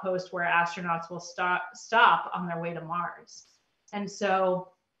an outpost where astronauts will stop on their way to Mars. And so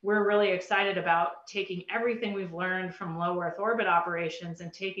we're really excited about taking everything we've learned from low Earth orbit operations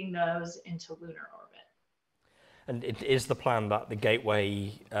and taking those into lunar orbit. And it is the plan that the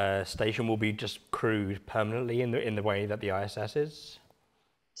Gateway station will be just crewed permanently in the way that the ISS is?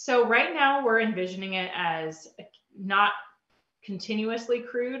 So right now we're envisioning it as not continuously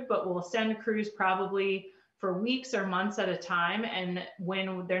crewed, but we'll send crews probably for weeks or months at a time. And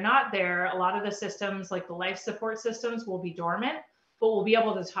when they're not there, a lot of the systems, like the life support systems, will be dormant, but we'll be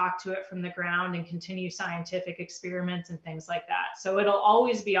able to talk to it from the ground and continue scientific experiments and things like that. So it'll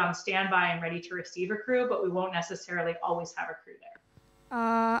always be on standby and ready to receive a crew, but we won't necessarily always have a crew there.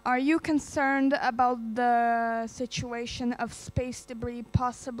 Are you concerned about the situation of space debris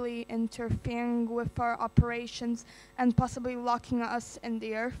possibly interfering with our operations and possibly locking us in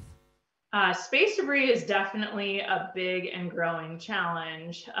the Earth? Space debris is definitely a big and growing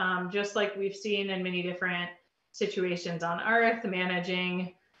challenge, just like we've seen in many different situations on Earth,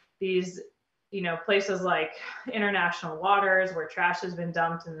 managing these, places like international waters where trash has been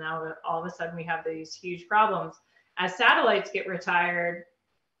dumped, and now all of a sudden we have these huge problems. As satellites get retired,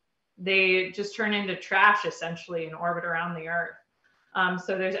 they just turn into trash essentially in orbit around the Earth.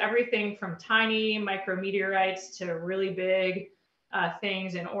 So there's everything from tiny micrometeorites to really big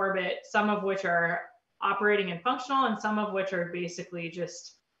things in orbit, some of which are operating and functional, and some of which are basically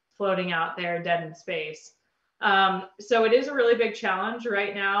just floating out there dead in space. So it is a really big challenge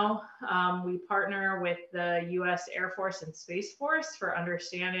right now. We partner with the US Air Force and Space Force for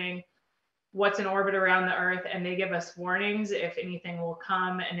understanding what's in orbit around the Earth, and they give us warnings if anything will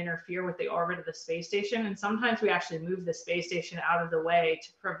come and interfere with the orbit of the space station. And sometimes we actually move the space station out of the way to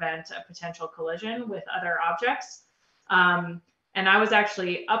prevent a potential collision with other objects. And I was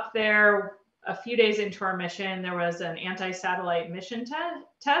actually up there a few days into our mission. There was an anti-satellite mission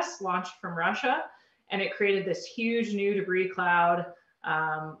test launched from Russia, and it created this huge new debris cloud.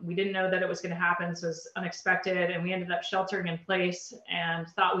 We didn't know that it was going to happen, so it was unexpected, and we ended up sheltering in place and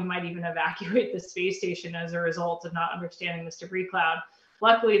thought we might even evacuate the space station as a result of not understanding this debris cloud.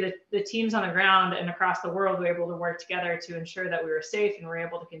 Luckily, the teams on the ground and across the world were able to work together to ensure that we were safe and were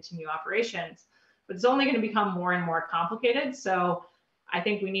able to continue operations. But it's only going to become more and more complicated, so I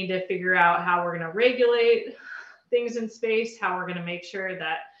think we need to figure out how we're going to regulate things in space, how we're going to make sure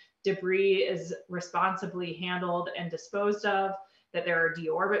that debris is responsibly handled and disposed of, that there are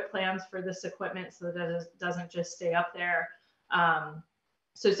deorbit plans for this equipment so that it doesn't just stay up there.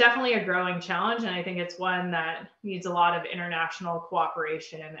 So it's definitely a growing challenge, and I think it's one that needs a lot of international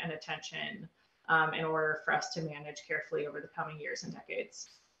cooperation and attention in order for us to manage carefully over the coming years and decades.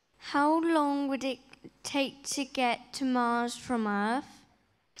 How long would it take to get to Mars from Earth?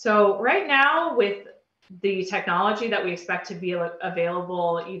 So right now, with the technology that we expect to be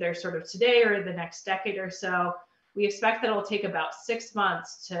available either sort of today or the next decade or so, we expect that it'll take about 6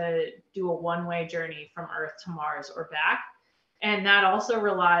 months to do a one-way journey from Earth to Mars or back. And that also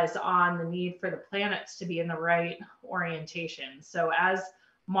relies on the need for the planets to be in the right orientation. So as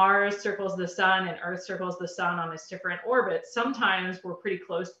Mars circles the sun and Earth circles the sun on its different orbits, sometimes we're pretty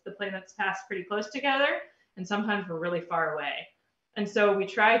close, the planets pass pretty close together, and sometimes we're really far away. And so we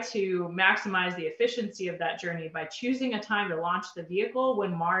try to maximize the efficiency of that journey by choosing a time to launch the vehicle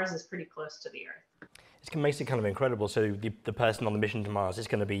when Mars is pretty close to the Earth. It makes it kind of incredible. So the person on the mission to Mars is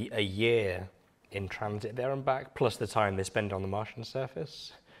going to be a year in transit there and back, plus the time they spend on the Martian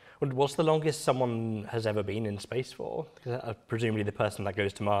surface. What's the longest someone has ever been in space for? Because presumably the person that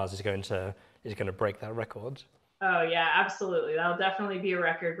goes to Mars is going to break that record. Oh yeah, absolutely. That'll definitely be a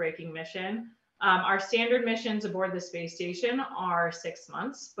record-breaking mission. Our standard missions aboard the space station are 6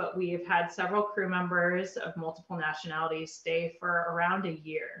 months, but we've had several crew members of multiple nationalities stay for around a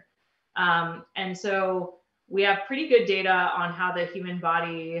year. And so we have pretty good data on how the human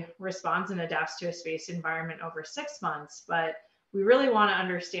body responds and adapts to a space environment over 6 months, but we really want to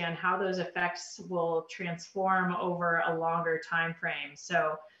understand how those effects will transform over a longer time frame.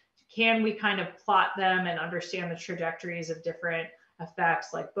 So can we kind of plot them and understand the trajectories of different effects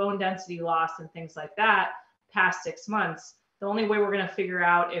like bone density loss and things like that past 6 months? The only way we're going to figure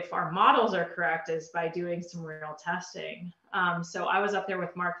out if our models are correct is by doing some real testing. So I was up there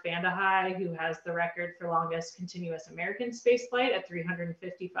with Mark Vandehei, who has the record for longest continuous American space flight at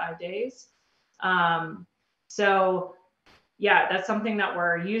 355 days. So yeah, that's something that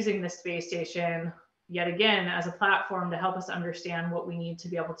we're using the space station yet again as a platform to help us understand what we need to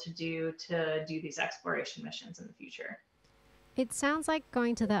be able to do these exploration missions in the future. It sounds like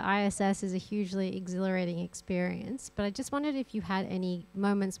going to the ISS is a hugely exhilarating experience, but I just wondered if you had any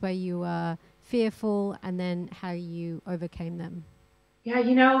moments where you were fearful and then how you overcame them. Yeah,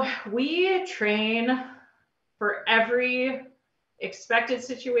 you know, we train for every expected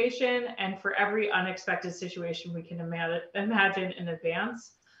situation and for every unexpected situation we can imagine in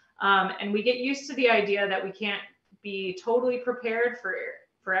advance. And we get used to the idea that we can't be totally prepared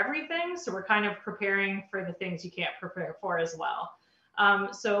for everything. So we're kind of preparing for the things you can't prepare for as well.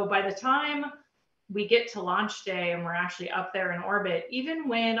 So by the time we get to launch day and we're actually up there in orbit, even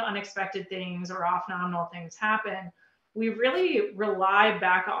when unexpected things or off-nominal things happen, we really rely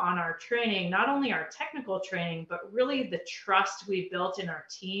back on our training, not only our technical training, but really the trust we built in our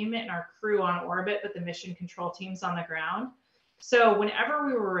team and our crew on orbit, but the mission control teams on the ground. So whenever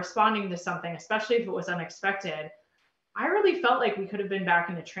we were responding to something, especially if it was unexpected, I really felt like we could have been back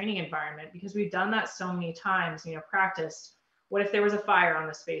in a training environment because we've done that so many times, you know, practiced. What if there was a fire on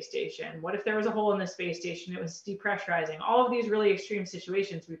the space station? What if there was a hole in the space station? It was depressurizing. All of these really extreme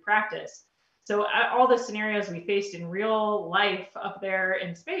situations we practiced. So all the scenarios we faced in real life up there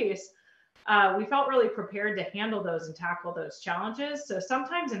in space, we felt really prepared to handle those and tackle those challenges. So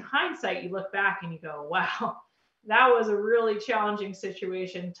sometimes in hindsight, you look back and you go, wow, that was a really challenging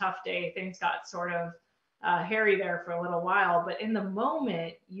situation, tough day. Things got sort of hairy there for a little while. But in the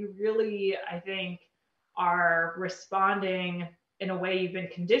moment, you really, I think, are responding in a way you've been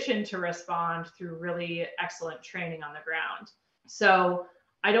conditioned to respond through really excellent training on the ground. So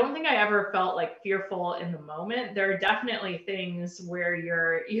I don't think I ever felt like fearful in the moment. There are definitely things where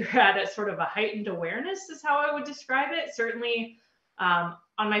you're at a sort of a heightened awareness is how I would describe it. Certainly on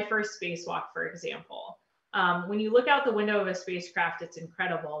my first spacewalk, for example, when you look out the window of a spacecraft, it's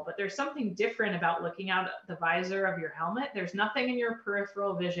incredible, but there's something different about looking out the visor of your helmet. There's nothing in your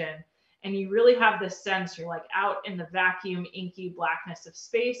peripheral vision. And you really have this sense you're like out in the vacuum, inky blackness of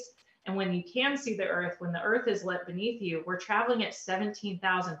space. And when you can see the Earth, when the Earth is lit beneath you, we're traveling at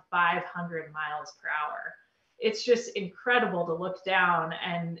 17,500 miles per hour. It's just incredible to look down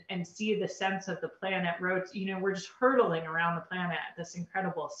and see the sense of the planet. You know, we're just hurtling around the planet at this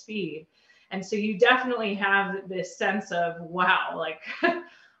incredible speed. And so you definitely have this sense of, wow, like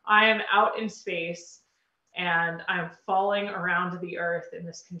I am out in space and I'm falling around the Earth in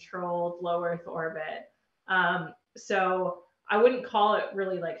this controlled low Earth orbit. So I wouldn't call it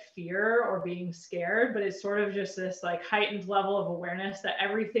really like fear or being scared, but it's sort of just this like heightened level of awareness that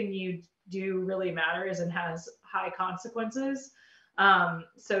everything you do really matters and has high consequences.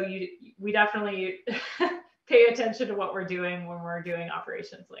 So we definitely pay attention to what we're doing when we're doing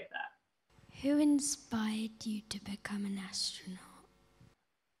operations like that. Who inspired you to become an astronaut?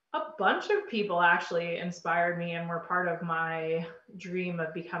 A bunch of people actually inspired me and were part of my dream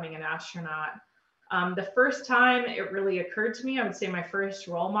of becoming an astronaut. The first time it really occurred to me, I would say my first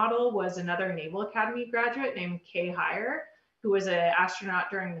role model was another Naval Academy graduate named Kay Hire, who was an astronaut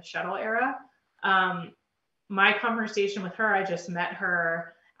during the shuttle era. My conversation with her, I just met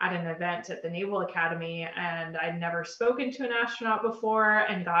her at an event at the Naval Academy, and I'd never spoken to an astronaut before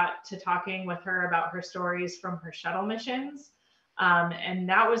and got to talking with her about her stories from her shuttle missions. And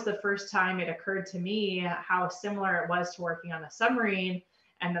that was the first time it occurred to me how similar it was to working on a submarine,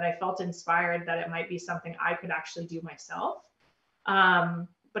 and that I felt inspired that it might be something I could actually do myself.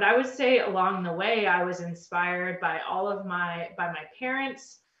 But I would say along the way, I was inspired by my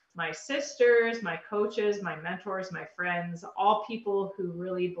parents, my sisters, my coaches, my mentors, my friends, all people who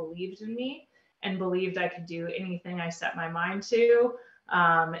really believed in me and believed I could do anything I set my mind to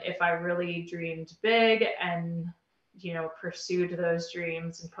if I really dreamed big and, you know, pursued those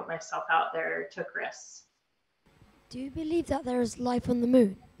dreams and put myself out there, took risks. Do you believe that there is life on the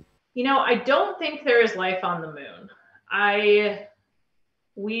moon? You know, I don't think there is life on the moon.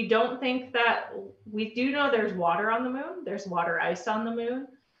 We don't think that, we do know there's water on the moon, there's water ice on the moon,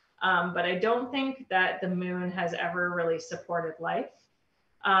 but I don't think that the moon has ever really supported life.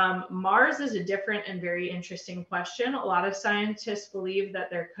 Mars is a different and very interesting question. A lot of scientists believe that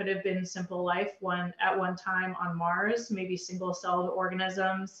there could have been simple life at one time on Mars, maybe single-celled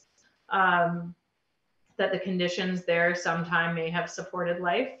organisms, that the conditions there sometime may have supported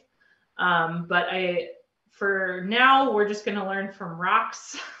life. But for now, we're just going to learn from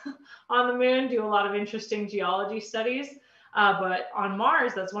rocks on the moon, do a lot of interesting geology studies. But on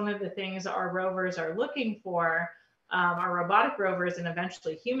Mars, that's one of the things our rovers are looking for. Our robotic rovers and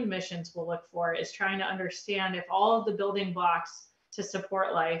eventually human missions will look for, is trying to understand if all of the building blocks to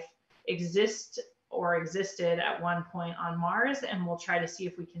support life exist or existed at one point on Mars. And we'll try to see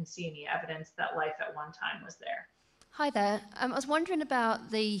if we can see any evidence that life at one time was there. Hi there. I was wondering about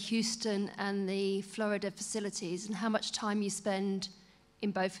the Houston and the Florida facilities and how much time you spend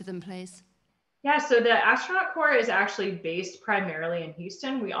in both of them, please. Yeah, so the astronaut corps is actually based primarily in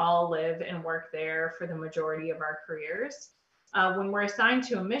Houston. We all live and work there for the majority of our careers. When we're assigned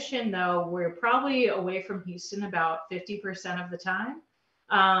to a mission, though, we're probably away from Houston about 50% of the time.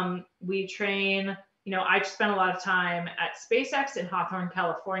 We train, you know, I spent a lot of time at SpaceX in Hawthorne,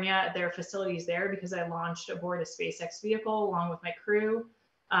 California, at their facilities there because I launched aboard a SpaceX vehicle along with my crew.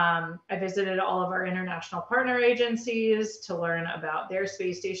 I visited all of our international partner agencies to learn about their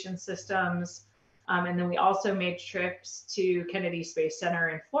space station systems. And then we also made trips to Kennedy Space Center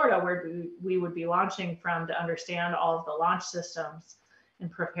in Florida, where we would be launching from, to understand all of the launch systems and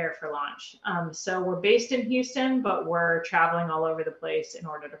prepare for launch. So we're based in Houston, but we're traveling all over the place in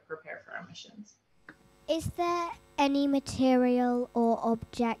order to prepare for our missions. Is there any material or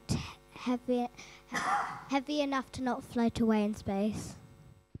object heavy enough to not float away in space?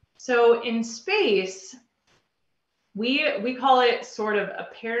 So in space, we call it sort of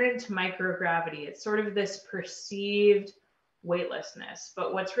apparent microgravity. It's sort of this perceived weightlessness.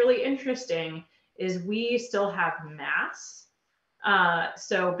 But what's really interesting is we still have mass.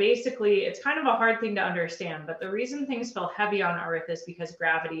 So basically, it's kind of a hard thing to understand, but the reason things feel heavy on Earth is because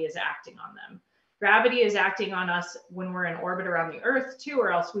gravity is acting on them. Gravity is acting on us when we're in orbit around the Earth too,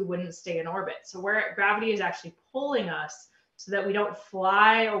 or else we wouldn't stay in orbit. So gravity is actually pulling us so that we don't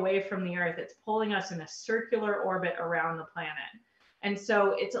fly away from the Earth. It's pulling us in a circular orbit around the planet. And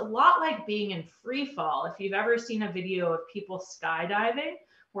so it's a lot like being in free fall. If you've ever seen a video of people skydiving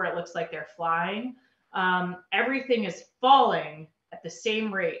where it looks like they're flying, everything is falling at the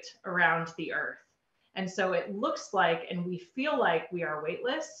same rate around the Earth. And so it looks like, and we feel like we are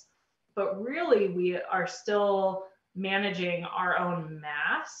weightless, but really we are still managing our own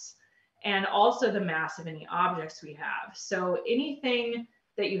mass and also the mass of any objects we have. So anything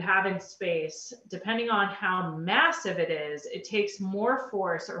that you have in space, depending on how massive it is, it takes more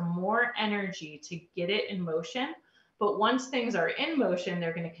force or more energy to get it in motion. But once things are in motion,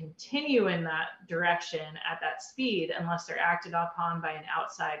 they're going to continue in that direction at that speed unless they're acted upon by an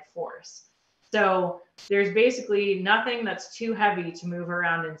outside force. So there's basically nothing that's too heavy to move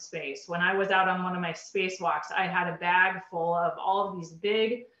around in space. When I was out on one of my spacewalks, I had a bag full of all of these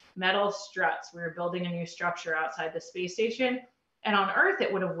big metal struts. We were building a new structure outside the space station. And on Earth,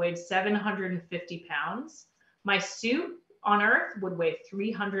 it would have weighed 750 pounds. My suit on Earth would weigh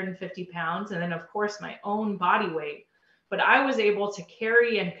 350 pounds. And then, of course, my own body weight. But I was able to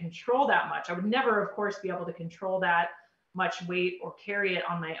carry and control that much. I would never, of course, be able to control that much weight or carry it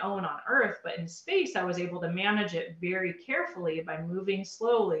on my own on Earth. But in space, I was able to manage it very carefully by moving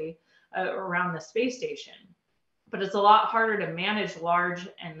slowly around the space station. But it's a lot harder to manage large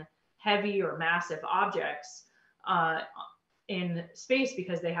and heavy or massive objects in space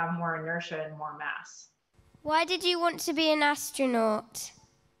because they have more inertia and more mass. Why did you want to be an astronaut?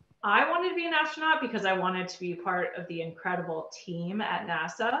 I wanted to be an astronaut because I wanted to be part of the incredible team at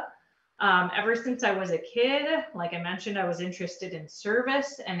NASA. Ever since I was a kid, like I mentioned, I was interested in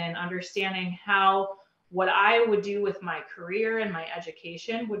service and in understanding how what I would do with my career and my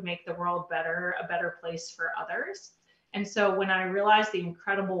education would make the world better, a better place for others. And so when I realized the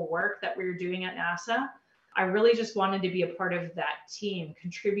incredible work that we were doing at NASA, I really just wanted to be a part of that team,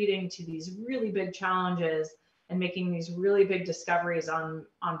 contributing to these really big challenges and making these really big discoveries on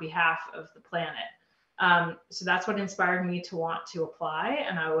behalf of the planet. So that's what inspired me to want to apply.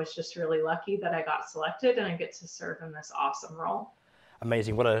 And I was just really lucky that I got selected and I get to serve in this awesome role.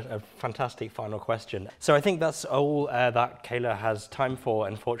 Amazing. What a fantastic final question. So I think that's all that Kayla has time for,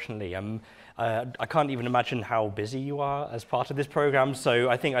 unfortunately. I can't even imagine how busy you are as part of this program, so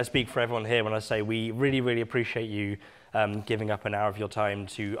I think I speak for everyone here when I say we really, really appreciate you giving up an hour of your time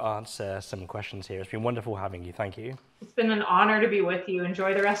to answer some questions here. It's been wonderful having you. Thank you. It's been an honor to be with you.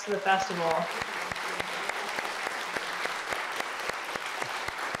 Enjoy the rest of the festival.